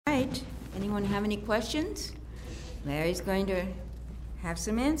right. Anyone have any questions? Larry's going to have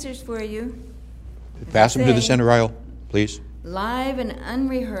some answers for you. Pass them to the center aisle, please. Live and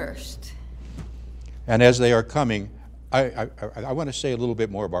unrehearsed. And as they are coming, I want to say a little bit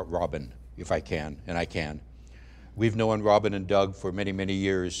more about Robin, if I can, and I can. We've known Robin and Doug for many, many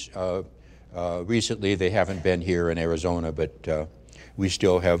years. Recently, they haven't been here in Arizona, but we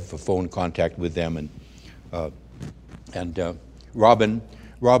still have phone contact with them. And Robin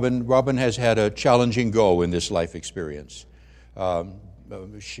has had a challenging go in this life experience.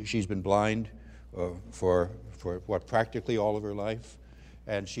 She's been blind for what, practically all of her life,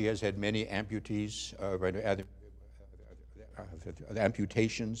 and she has had many amputations,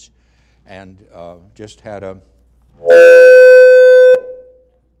 and just had a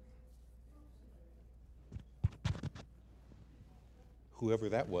whoever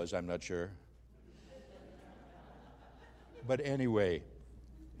that was, I'm not sure. But anyway,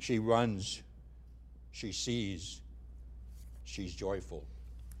 she runs, she sees, she's joyful.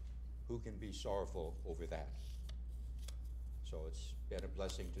 Who can be sorrowful over that? So it's been a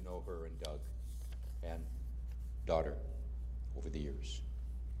blessing to know her and Doug and daughter over the years.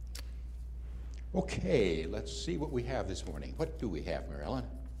 Okay, let's see what we have this morning. What do we have, Mary Ellen?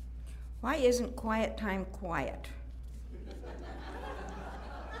 Why isn't quiet time quiet?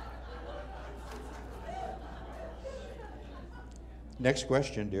 Next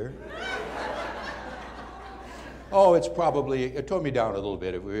question, dear. Oh, it toned me down a little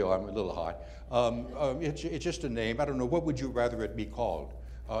bit. I'm a little hot. It's just a name. I don't know. What would you rather it be called?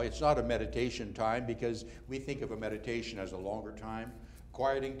 It's not a meditation time because we think of a meditation as a longer time.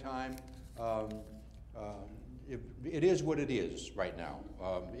 Quieting time, it is what it is right now.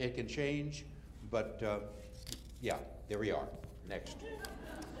 It can change, but yeah, there we are. Next.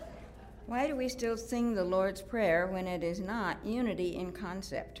 Why do we still sing the Lord's Prayer when it is not unity in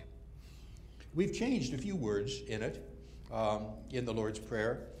concept? We've changed a few words in it, in the Lord's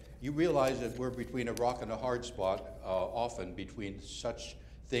Prayer. You realize that we're between a rock and a hard spot, often between such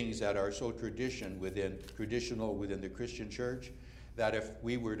things that are so traditional within the Christian church, that if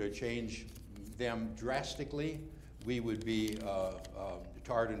we were to change them drastically, we would be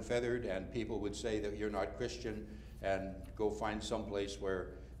tarred and feathered, and people would say that you're not Christian, and go find some place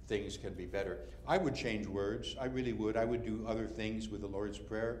where things can be better. I would change words. I really would. I would do other things with the Lord's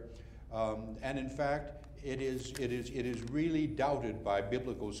Prayer. And in fact, it is really doubted by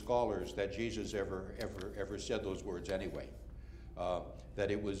biblical scholars that Jesus ever said those words anyway. That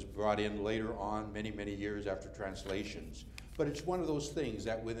it was brought in later on, many, many years after translations. But it's one of those things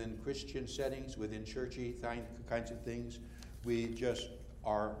that within Christian settings, within churchy kinds of things, we just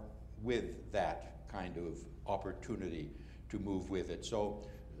are with that kind of opportunity to move with it. So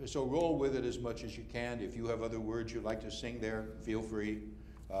roll with it as much as you can. If you have other words you'd like to sing there, feel free,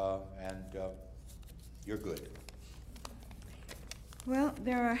 and you're good. Well,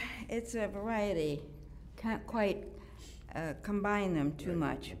 it's a variety. Can't quite combine them too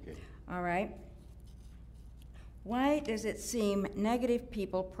much. Okay. All right. Why does it seem negative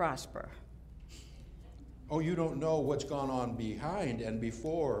people prosper? Oh, you don't know what's gone on behind and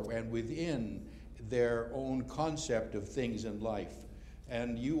before and within their own concept of things in life.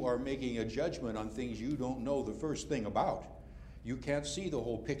 And you are making a judgment on things you don't know the first thing about. You can't see the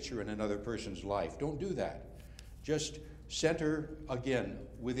whole picture in another person's life. Don't do that. Just center, again,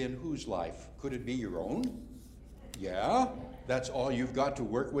 within whose life? Could it be your own? Yeah, that's all you've got to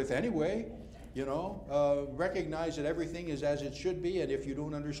work with anyway. You know, recognize that everything is as it should be, and if you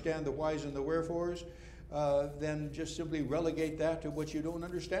don't understand the whys and the wherefores, then just simply relegate that to what you don't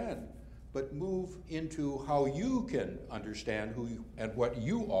understand. But move into how you can understand who and what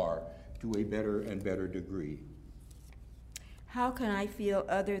you are to a better and better degree. How can I feel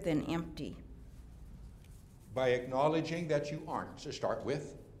other than empty? By acknowledging that you aren't, to start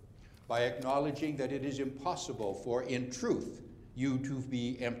with. By acknowledging that it is impossible for, in truth, you to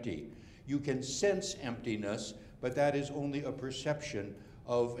be empty. You can sense emptiness, but that is only a perception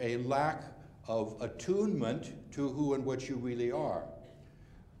of a lack of attunement to who and what you really are.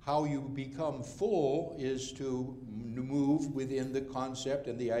 How you become full is to move within the concept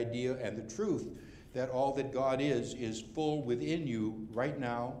and the idea and the truth that all that God is full within you right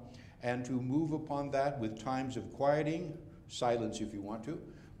now, and to move upon that with times of quieting, silence if you want to,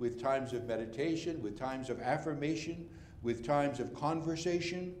 with times of meditation, with times of affirmation, with times of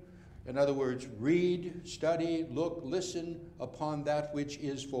conversation. In other words, read, study, look, listen upon that which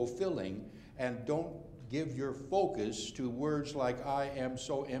is fulfilling, and don't give your focus to words like, I am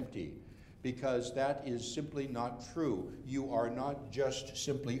so empty, because that is simply not true. You are not just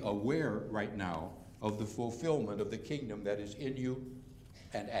simply aware right now of the fulfillment of the kingdom that is in you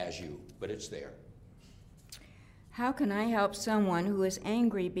and as you, but it's there. How can I help someone who is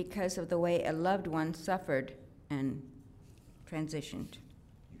angry because of the way a loved one suffered and transitioned?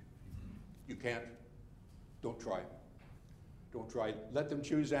 You can't. Don't try. Don't try. Let them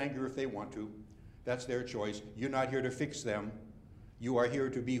choose anger if they want to. That's their choice. You're not here to fix them. You are here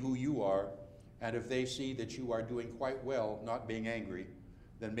to be who you are. And if they see that you are doing quite well not being angry,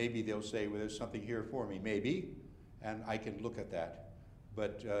 then maybe they'll say, well, there's something here for me. Maybe. And I can look at that.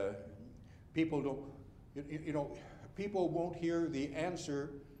 But people don't, people won't hear the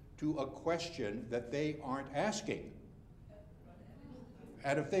answer to a question that they aren't asking.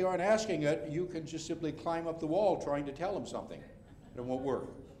 And if they aren't asking it, you can just simply climb up the wall trying to tell them something. It won't work.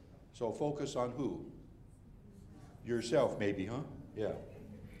 So focus on who? Yourself, maybe, huh? Yeah.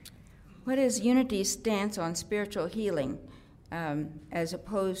 What is Unity's stance on spiritual healing as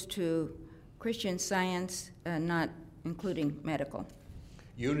opposed to Christian Science, not including medical?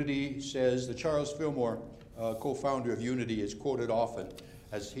 Unity says, the Charles Fillmore, co-founder of Unity, is quoted often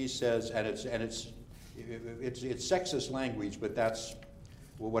as he says, and it's sexist language, but that's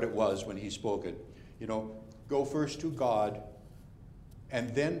what it was when he spoke it. Go first to God and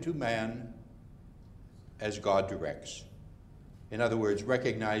then to man as God directs. In other words,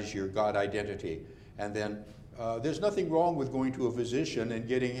 recognize your God identity. And then there's nothing wrong with going to a physician and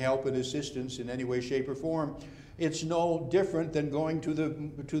getting help and assistance in any way, shape, or form. It's no different than going to the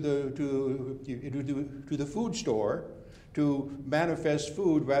food store to manifest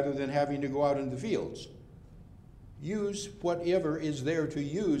food rather than having to go out in the fields. Use whatever is there to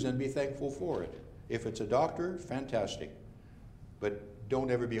use and be thankful for it. If it's a doctor, fantastic. But don't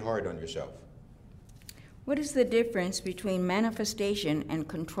ever be hard on yourself. What is the difference between manifestation and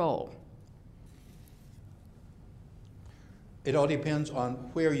control? It all depends on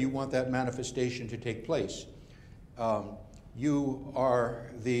where you want that manifestation to take place. You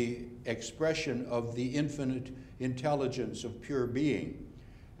are the expression of the infinite intelligence of pure being,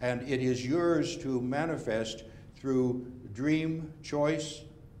 and it is yours to manifest through dream, choice,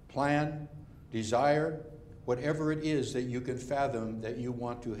 plan, desire, whatever it is that you can fathom that you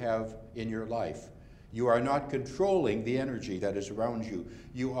want to have in your life. You are not controlling the energy that is around you.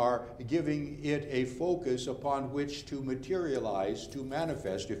 You are giving it a focus upon which to materialize, to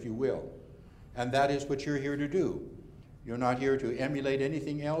manifest, if you will. And that is what you're here to do. You're not here to emulate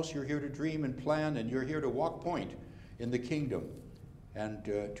anything else. You're here to dream and plan, and you're here to walk point in the kingdom and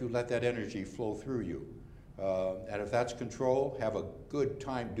to let that energy flow through you. And if that's control, have a good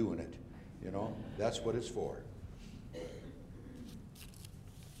time doing it. That's what it's for.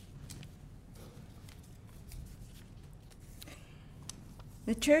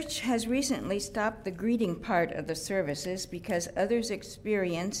 The church has recently stopped the greeting part of the services because others'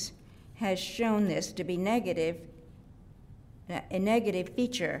 experience has shown this to be a negative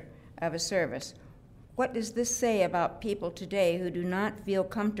feature of a service. What does this say about people today who do not feel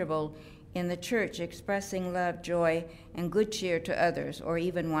comfortable in the church expressing love, joy, and good cheer to others, or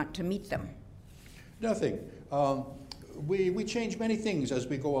even want to meet them? Nothing. We change many things as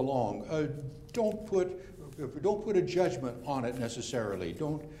we go along. Don't put a judgment on it necessarily.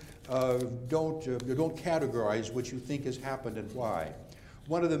 Don't categorize what you think has happened and why.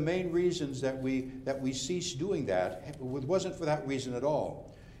 One of the main reasons that we ceased doing that wasn't for that reason at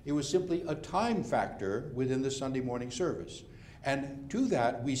all. It was simply a time factor within the Sunday morning service. And to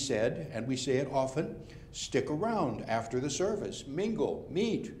that we said, and we say it often, stick around after the service, mingle,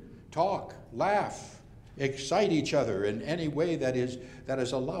 meet, talk, laugh, excite each other in any way that is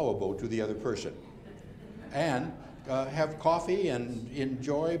allowable to the other person. And have coffee and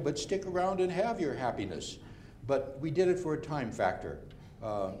enjoy, but stick around and have your happiness. But we did it for a time factor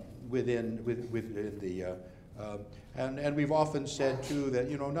within the and we've often said too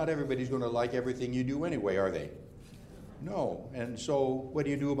that not everybody's going to like everything you do anyway, are they? No. And so what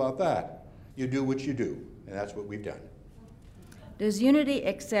do you do about that? You do what you do, and that's what we've done. Does Unity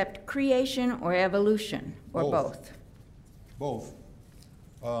accept creation or evolution, or both? Both.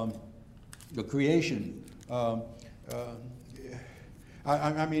 The creation.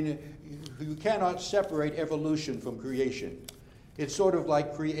 I mean, you cannot separate evolution from creation. It's sort of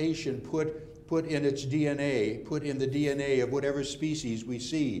like creation put in its DNA, put in the DNA of whatever species we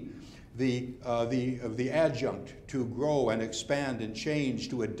see, the adjunct to grow and expand and change,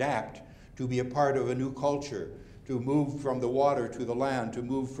 to adapt, to be a part of a new culture, to move from the water to the land, to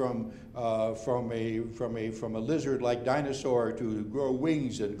move from a lizard-like dinosaur to grow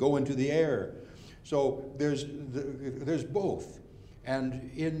wings and go into the air. So there's both, and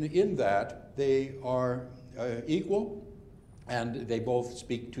in that they are equal, and they both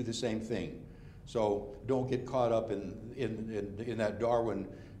speak to the same thing. So don't get caught up in that Darwin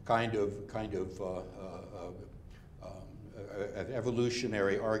kind of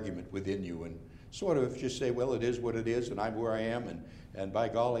evolutionary argument within you, and sort of just say, well, it is what it is, and I'm where I am, and by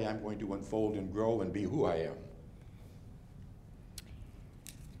golly, I'm going to unfold and grow and be who I am.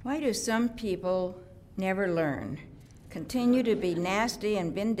 Why do some people never learn, continue to be nasty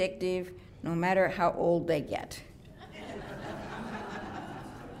and vindictive no matter how old they get?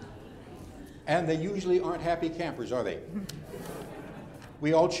 And they usually aren't happy campers, are they?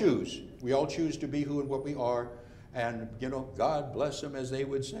 We all choose. We all choose to be who and what we are. And, God bless them, as they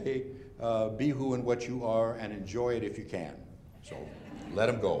would say, be who and what you are and enjoy it if you can. So let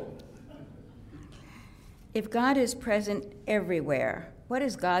them go. If God is present everywhere, what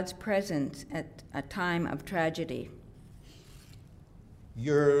is God's presence at a time of tragedy?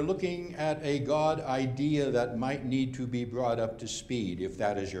 You're looking at a God idea that might need to be brought up to speed, if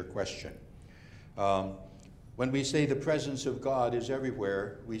that is your question. When we say the presence of God is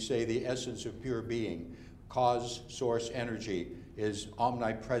everywhere, we say the essence of pure being, cause, source, energy, is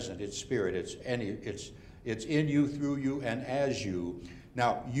omnipresent. It's spirit. It's in you, through you, and as you.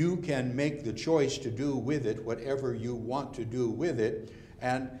 Now, you can make the choice to do with it whatever you want to do with it,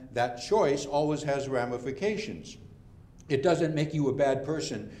 and that choice always has ramifications. It doesn't make you a bad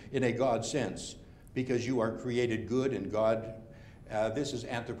person in a God sense, because you are created good, and God, this is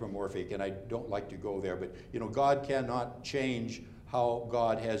anthropomorphic, and I don't like to go there, but God cannot change how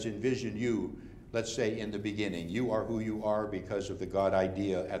God has envisioned you, let's say in the beginning. You are who you are because of the God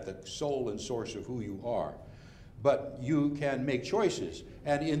idea at the soul and source of who you are. But you can make choices,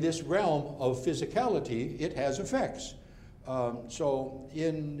 and in this realm of physicality, it has effects. So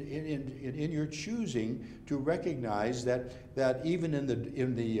in your choosing to recognize that even in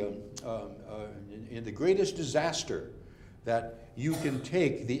the greatest disaster, that you can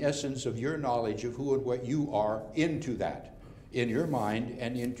take the essence of your knowledge of who and what you are into that, in your mind,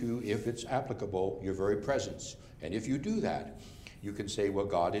 and into, if it's applicable, your very presence. And if you do that, you can say, well,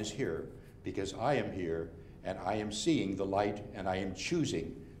 God is here because I am here, and I am seeing the light, and I am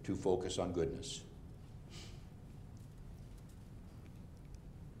choosing to focus on goodness.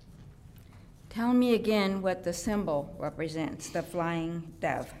 Tell me again what the symbol represents, the flying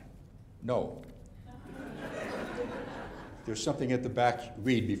dove. No. There's something at the back.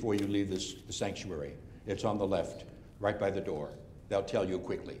 Read before you leave the sanctuary. It's on the left, right by the door. They'll tell you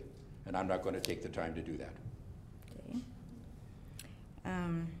quickly, and I'm not going to take the time to do that. Okay.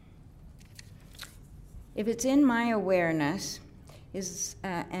 If it's in my awareness,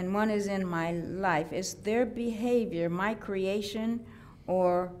 and one is in my life, is their behavior my creation,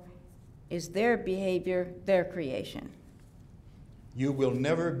 or is their behavior their creation? You will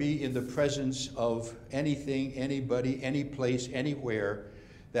never be in the presence of anything, anybody, any place, anywhere,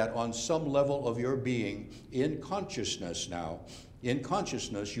 that on some level of your being, in consciousness now, in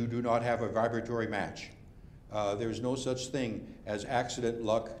consciousness, you do not have a vibratory match. There's no such thing as accident,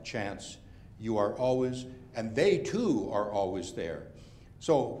 luck, chance. You are always, and they too are always there.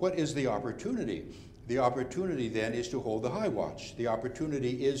 So what is the opportunity? The opportunity then is to hold the high watch. The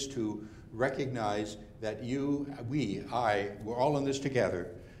opportunity is to recognize that we're all in this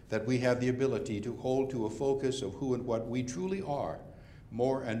together, that we have the ability to hold to a focus of who and what we truly are,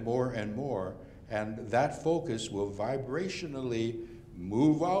 more and more and more, and that focus will vibrationally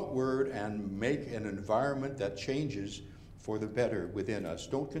move outward and make an environment that changes for the better within us.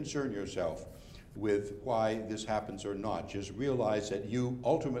 Don't concern yourself with why this happens or not. Just realize that you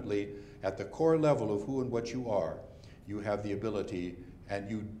ultimately, at the core level of who and what you are, you have the ability, and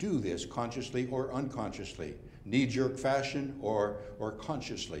you do this consciously or unconsciously, knee-jerk fashion or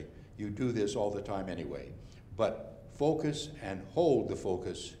consciously. You do this all the time anyway. But focus and hold the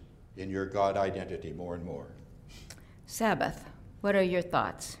focus in your God identity more and more. Sabbath. What are your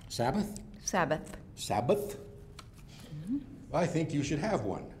thoughts? Sabbath? Sabbath. Sabbath? Mm-hmm. I think you should have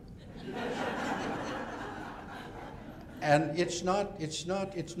one. And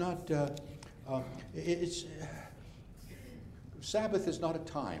Sabbath is not a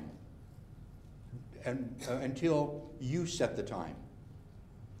time, and until you set the time.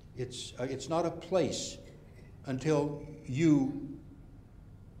 It's not a place until you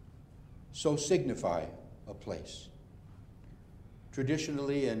so signify a place.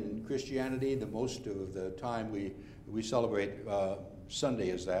 Traditionally in Christianity, the most of the time we celebrate Sunday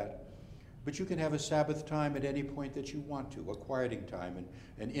as that. But you can have a Sabbath time at any point that you want to, a quieting time,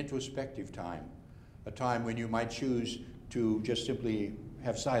 an introspective time, a time when you might choose to just simply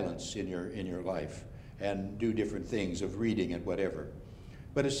have silence in your life and do different things of reading and whatever.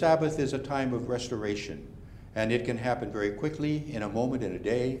 But a Sabbath is a time of restoration, and it can happen very quickly, in a moment, in a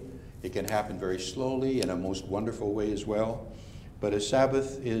day. It can happen very slowly in a most wonderful way as well. But a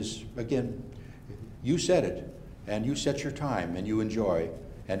Sabbath is, again, you set it, and you set your time, and you enjoy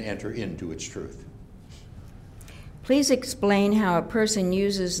and enter into its truth. Please explain how a person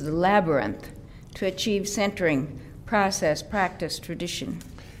uses the labyrinth to achieve centering, process, practice, tradition.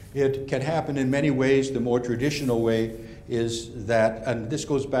 It can happen in many ways. The more traditional way is that, and this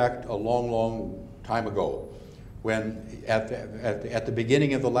goes back a long, long time ago, when at the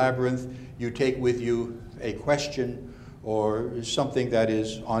beginning of the labyrinth, you take with you a question or something that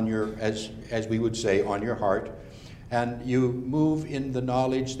is on your, as we would say, on your heart, and you move in the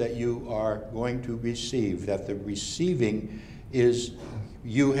knowledge that you are going to receive, that the receiving is,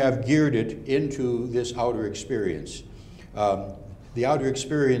 you have geared it into this outer experience. The outer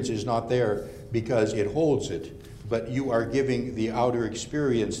experience is not there because it holds it, but you are giving the outer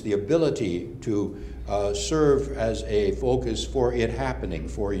experience the ability to serve as a focus for it happening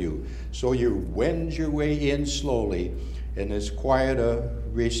for you. So you wend your way in slowly in as quiet a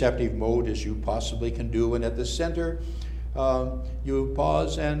receptive mode as you possibly can do, and at the center you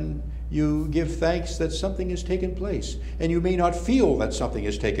pause and you give thanks that something has taken place. And you may not feel that something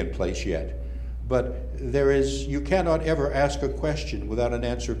has taken place yet, but you cannot ever ask a question without an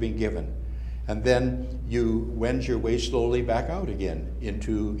answer being given. And then you wend your way slowly back out again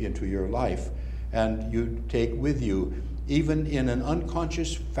into your life. And you take with you, even in an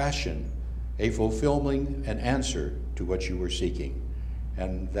unconscious fashion, a fulfilling an answer to what you were seeking.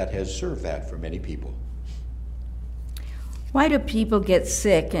 And that has served that for many people. Why do people get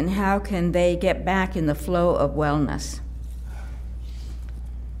sick, and how can they get back in the flow of wellness?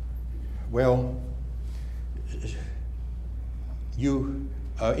 Well, you,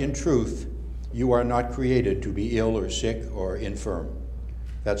 in truth, you are not created to be ill or sick or infirm.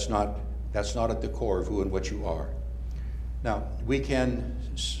 That's not at the core of who and what you are. Now, we can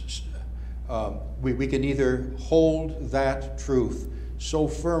either hold that truth so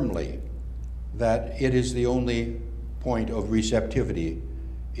firmly that it is the only point of receptivity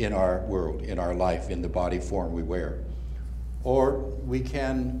in our world, in our life, in the body form we wear, or we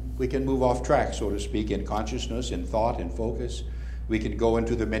can move off track, so to speak, in consciousness, in thought, in focus. We can go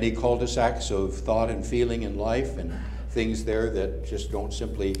into the many cul-de-sacs of thought and feeling in life, and things there that just don't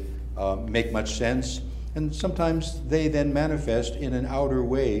simply make much sense. And sometimes they then manifest in an outer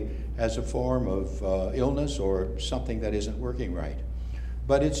way as a form of illness or something that isn't working right.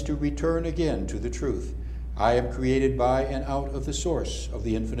 But it's to return again to the truth. I am created by and out of the source of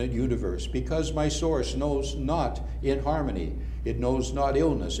the infinite universe, because my source knows not in harmony. It knows not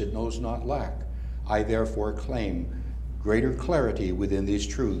illness. It knows not lack. I therefore claim greater clarity within these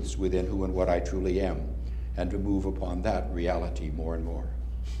truths, within who and what I truly am, and to move upon that reality more and more.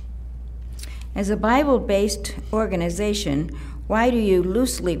 As a Bible-based organization, why do you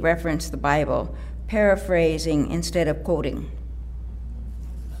loosely reference the Bible, paraphrasing instead of quoting?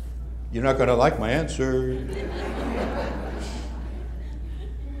 You're not going to like my answer.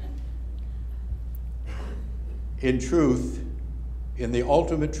 In truth, in the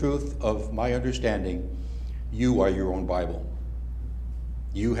ultimate truth of my understanding, you are your own Bible.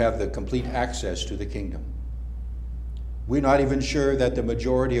 You have the complete access to the kingdom. We're not even sure that the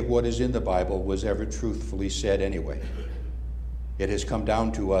majority of what is in the Bible was ever truthfully said anyway. It has come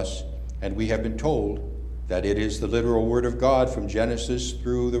down to us, and we have been told that it is the literal word of God from Genesis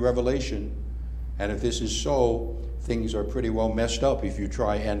through the Revelation. And if this is so, things are pretty well messed up if you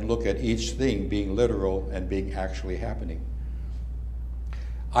try and look at each thing being literal and being actually happening.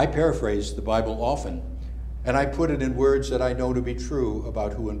 I paraphrase the Bible often, and I put it in words that I know to be true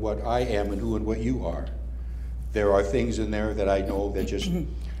about who and what I am and who and what you are. There are things in there that I know that just,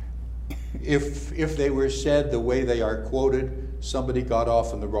 if they were said the way they are quoted, somebody got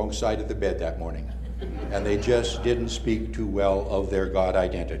off on the wrong side of the bed that morning. And they just didn't speak too well of their God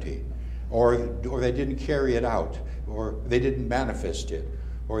identity. Or they didn't carry it out, or they didn't manifest it,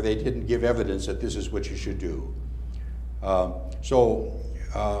 or they didn't give evidence that this is what you should do.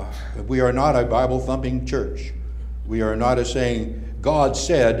 We are not a Bible-thumping church. We are not saying, God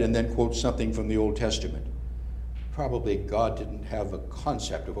said, and then quote something from the Old Testament. Probably God didn't have a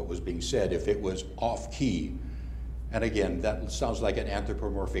concept of what was being said if it was off-key. And again, that sounds like an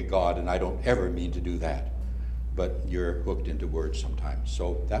anthropomorphic God, and I don't ever mean to do that. But you're hooked into words sometimes.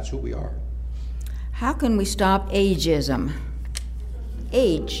 So that's who we are. How can we stop ageism?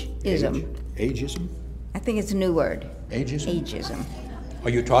 Ageism. Ageism? I think it's a new word. Ageism? Ageism. Are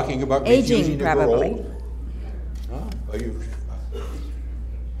you talking about aging, refusing to probably. grow old? Huh? Are you?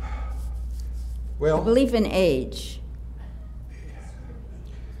 Well, The belief in age.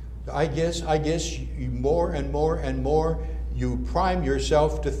 I guess more and more and more you prime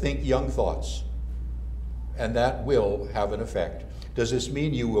yourself to think young thoughts, and that will have an effect. Does this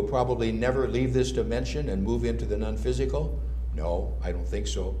mean you will probably never leave this dimension and move into the non-physical? No, I don't think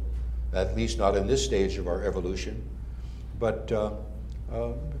so. At least not in this stage of our evolution. But, the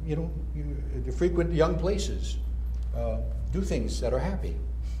frequent young places, do things that are happy.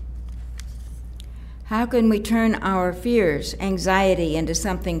 How can we turn our fears, anxiety into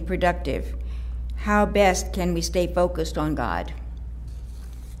something productive? How best can we stay focused on God?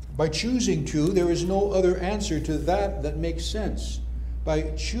 By choosing to, there is no other answer to that makes sense. By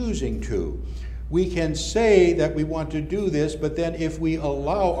choosing to. We can say that we want to do this, but then if we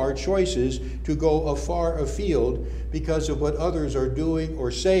allow our choices to go afar afield because of what others are doing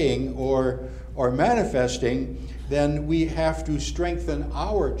or saying or manifesting, then we have to strengthen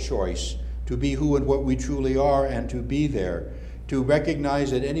our choice to be who and what we truly are and to be there, to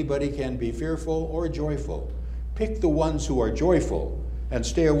recognize that anybody can be fearful or joyful. Pick the ones who are joyful and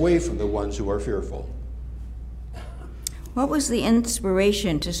stay away from the ones who are fearful. What was the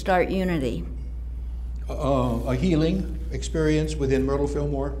inspiration to start Unity? A healing experience within Myrtle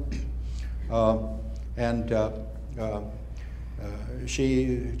Fillmore.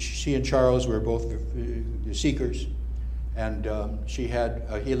 She and Charles were both seekers, and she had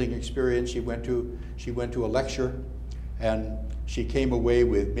a healing experience. She went to a lecture, and she came away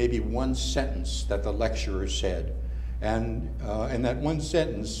with maybe one sentence that the lecturer said, and that one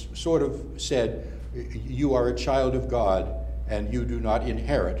sentence sort of said, "You are a child of God, and you do not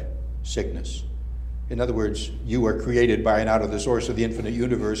inherit sickness." In other words, you are created by and out of the source of the infinite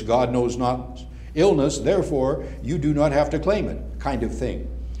universe. God knows not illness, therefore you do not have to claim it, kind of thing.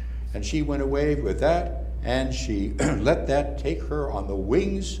 And she went away with that, and she let that take her on the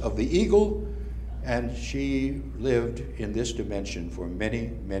wings of the eagle, and she lived in this dimension for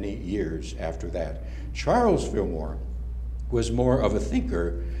many, many years after that. Charles Fillmore was more of a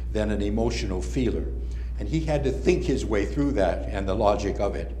thinker than an emotional feeler, and he had to think his way through that and the logic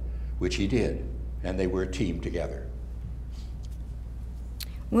of it, which he did, and they were a team together.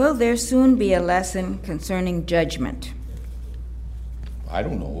 Will there soon be a lesson concerning judgment? I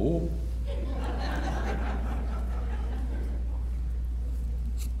don't know.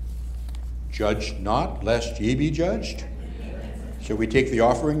 Judge not, lest ye be judged. Shall we take the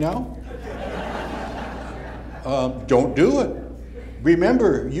offering now? Don't do it.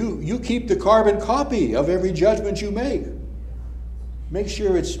 Remember, you keep the carbon copy of every judgment you make. Make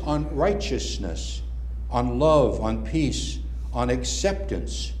sure it's on righteousness, on love, on peace, on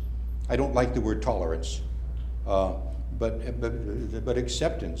acceptance. I don't like the word tolerance, but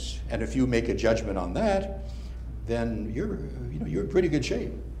acceptance. And if you make a judgment on that, then you're in pretty good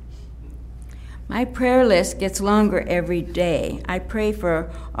shape. My prayer list gets longer every day. I pray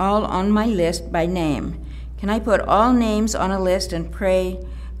for all on my list by name. Can I put all names on a list and pray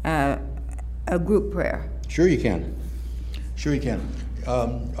a group prayer? Sure you can. Sure you can.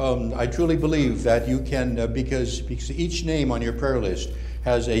 I truly believe that you can, because each name on your prayer list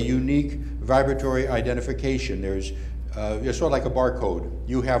has a unique vibratory identification. It's sort of like a barcode.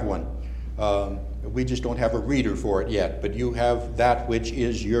 You have one. We just don't have a reader for it yet, but you have that which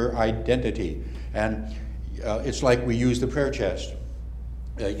is your identity. And it's like we use the prayer chest.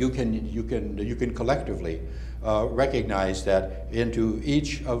 You can collectively recognize that into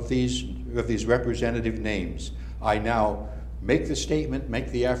each of these representative names, I now make the statement,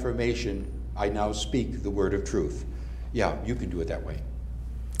 make the affirmation, I now speak the word of truth. Yeah, you can do it that way.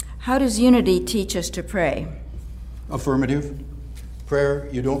 How does Unity teach us to pray? Affirmative. Prayer,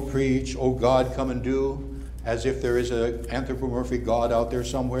 you don't preach, oh God, come and do, as if there is an anthropomorphic God out there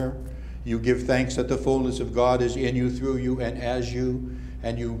somewhere. You give thanks that the fullness of God is in you, through you, and as you,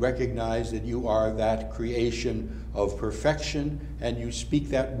 and you recognize that you are that creation of perfection, and you speak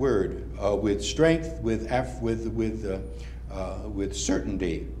that word with strength, with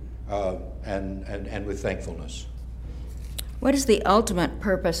certainty, and with thankfulness. What is the ultimate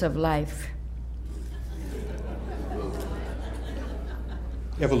purpose of life?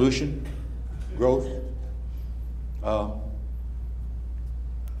 Evolution, growth,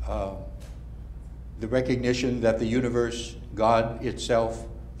 the recognition that the universe, God itself,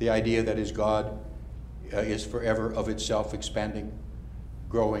 the idea that is God, is forever of itself expanding,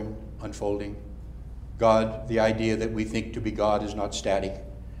 growing, unfolding. God, the idea that we think to be God, is not static.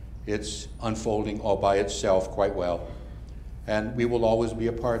 It's unfolding all by itself quite well. And we will always be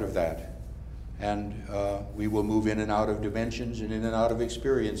a part of that. And we will move in and out of dimensions and in and out of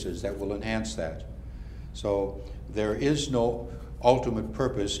experiences that will enhance that. So there is no ultimate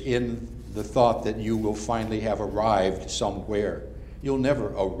purpose in the thought that you will finally have arrived somewhere. You'll never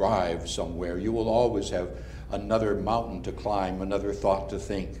arrive somewhere. You will always have another mountain to climb, another thought to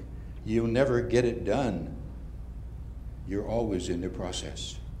think. You'll never get it done. You're always in the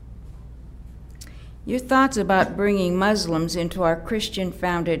process. Your thoughts about bringing Muslims into our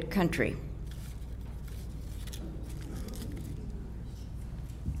Christian-founded country.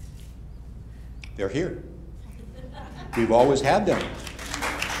 They're here. We've always had them,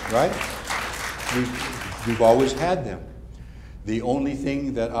 right? We've always had them. The only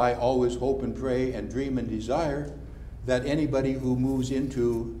thing that I always hope and pray and dream and desire, that anybody who moves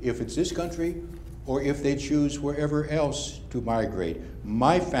into, if it's this country, or if they choose wherever else to migrate.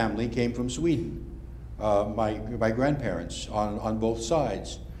 My family came from Sweden, my grandparents on both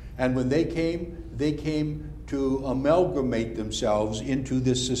sides. And when they came to amalgamate themselves into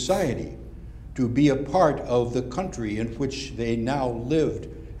this society, to be a part of the country in which they now lived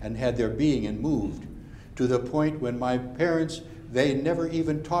and had their being and moved, to the point when my parents, they never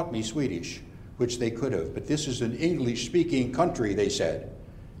even taught me Swedish, which they could have. But this is an English-speaking country, they said,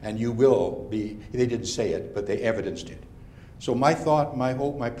 and you will be, they didn't say it, but they evidenced it. So my thought, my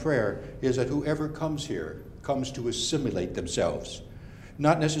hope, my prayer is that whoever comes here comes to assimilate themselves,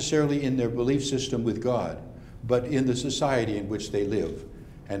 not necessarily in their belief system with God, but in the society in which they live,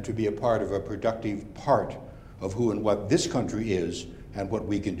 and to be a part of a productive part of who and what this country is and what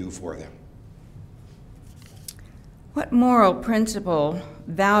we can do for them. What moral principle,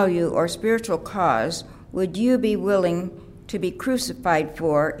 value, or spiritual cause would you be willing to be crucified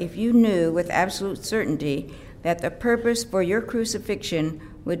for if you knew with absolute certainty that the purpose for your crucifixion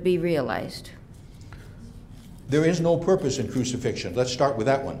would be realized? There is no purpose in crucifixion. Let's start with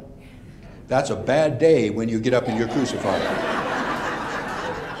that one. That's a bad day when you get up and you're crucified.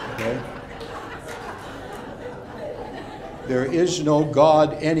 Okay? There is no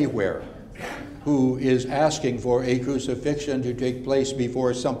God anywhere who is asking for a crucifixion to take place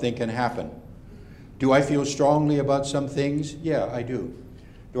before something can happen. Do I feel strongly about some things? Yeah, I do.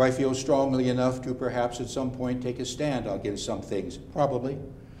 Do I feel strongly enough to perhaps at some point take a stand against some things? Probably,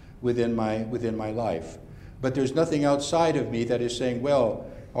 within my life. But there's nothing outside of me that is saying, well,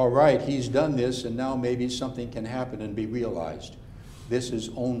 all right, he's done this, and now maybe something can happen and be realized. This is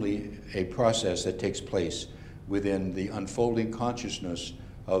only a process that takes place within the unfolding consciousness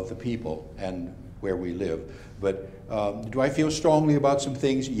of the people and where we live. But do I feel strongly about some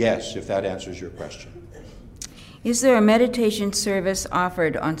things? Yes, if that answers your question. Is there a meditation service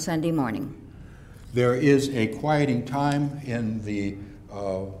offered on Sunday morning? There is a quieting time in the,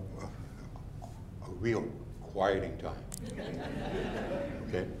 a real quieting time,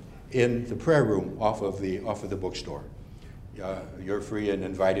 okay, in the prayer room off of the bookstore. You're free and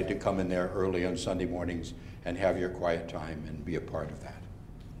invited to come in there early on Sunday mornings and have your quiet time and be a part of that.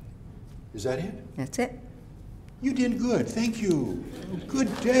 Is that it? That's it. You did good. Thank you.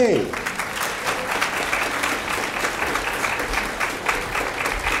 Good day.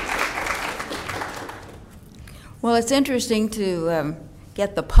 Well, it's interesting to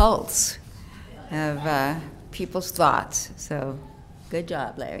get the pulse of people's thoughts. So, good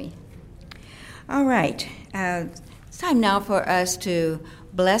job, Larry. All right. It's time now for us to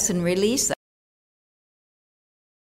bless and release